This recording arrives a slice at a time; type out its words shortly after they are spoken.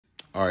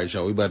All right,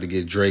 y'all. We about to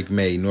get Drake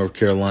Maye, North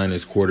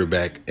Carolina's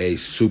quarterback, a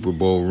Super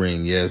Bowl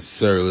ring. Yes,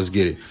 sir. Let's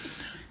get it.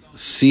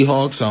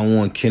 Seahawks, I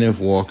want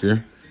Kenneth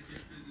Walker.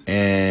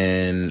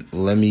 And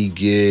let me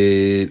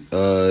get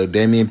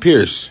Damian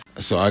Pierce.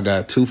 So I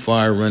got two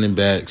fire running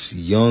backs,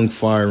 young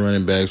fire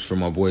running backs for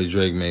my boy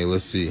Drake Maye.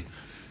 Let's see.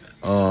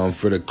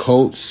 For the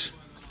Colts,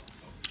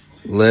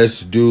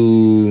 let's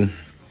do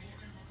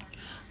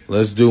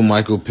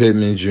Michael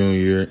Pittman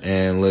Jr.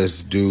 and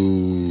let's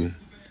do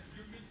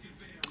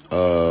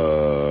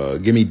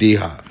give me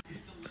D-Hop.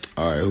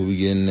 All right, who we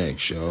getting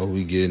next, y'all?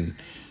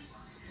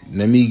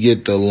 Let me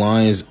get the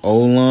Lions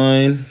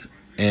O-line,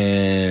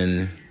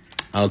 and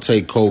I'll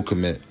take Cole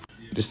Kmet.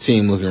 This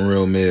team looking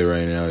real mid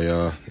right now,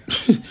 y'all.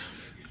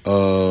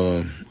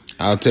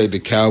 I'll take the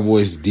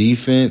Cowboys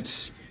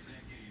defense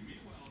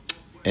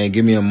and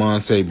give me a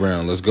Monte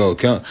Brown. Let's go.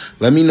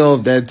 Let me know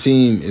if that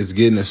team is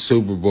getting a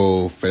Super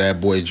Bowl for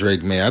that boy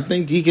Drake Maye. I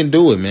think he can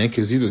do it, man,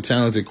 because he's a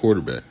talented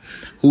quarterback.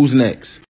 Who's next?